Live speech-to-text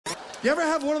You ever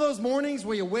have one of those mornings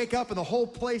where you wake up and the whole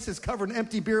place is covered in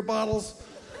empty beer bottles?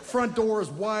 Front door is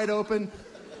wide open.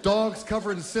 Dogs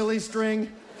covered in silly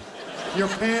string. Your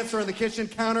pants are on the kitchen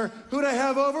counter. Who'd I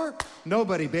have over?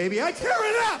 Nobody, baby. I tear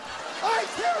it up! I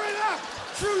tear it up!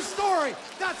 True story.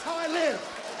 That's how I live.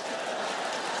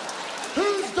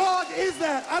 Whose dog is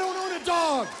that? I don't own a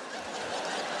dog.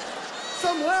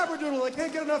 Some labradoodle that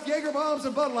can't get enough Jaeger bombs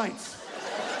and Bud Lights.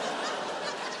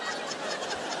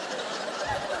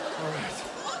 All right.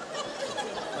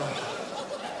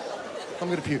 I'm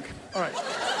gonna puke. All right.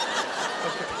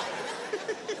 Okay.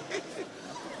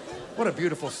 What a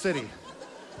beautiful city.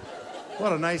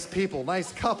 What a nice people,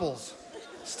 nice couples,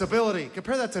 stability.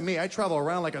 Compare that to me. I travel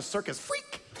around like a circus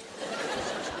freak.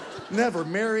 Never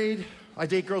married. I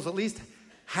date girls at least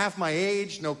half my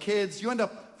age, no kids. You end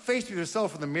up faced with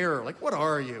yourself in the mirror. Like, what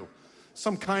are you?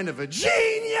 Some kind of a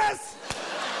genius?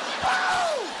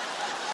 Woo!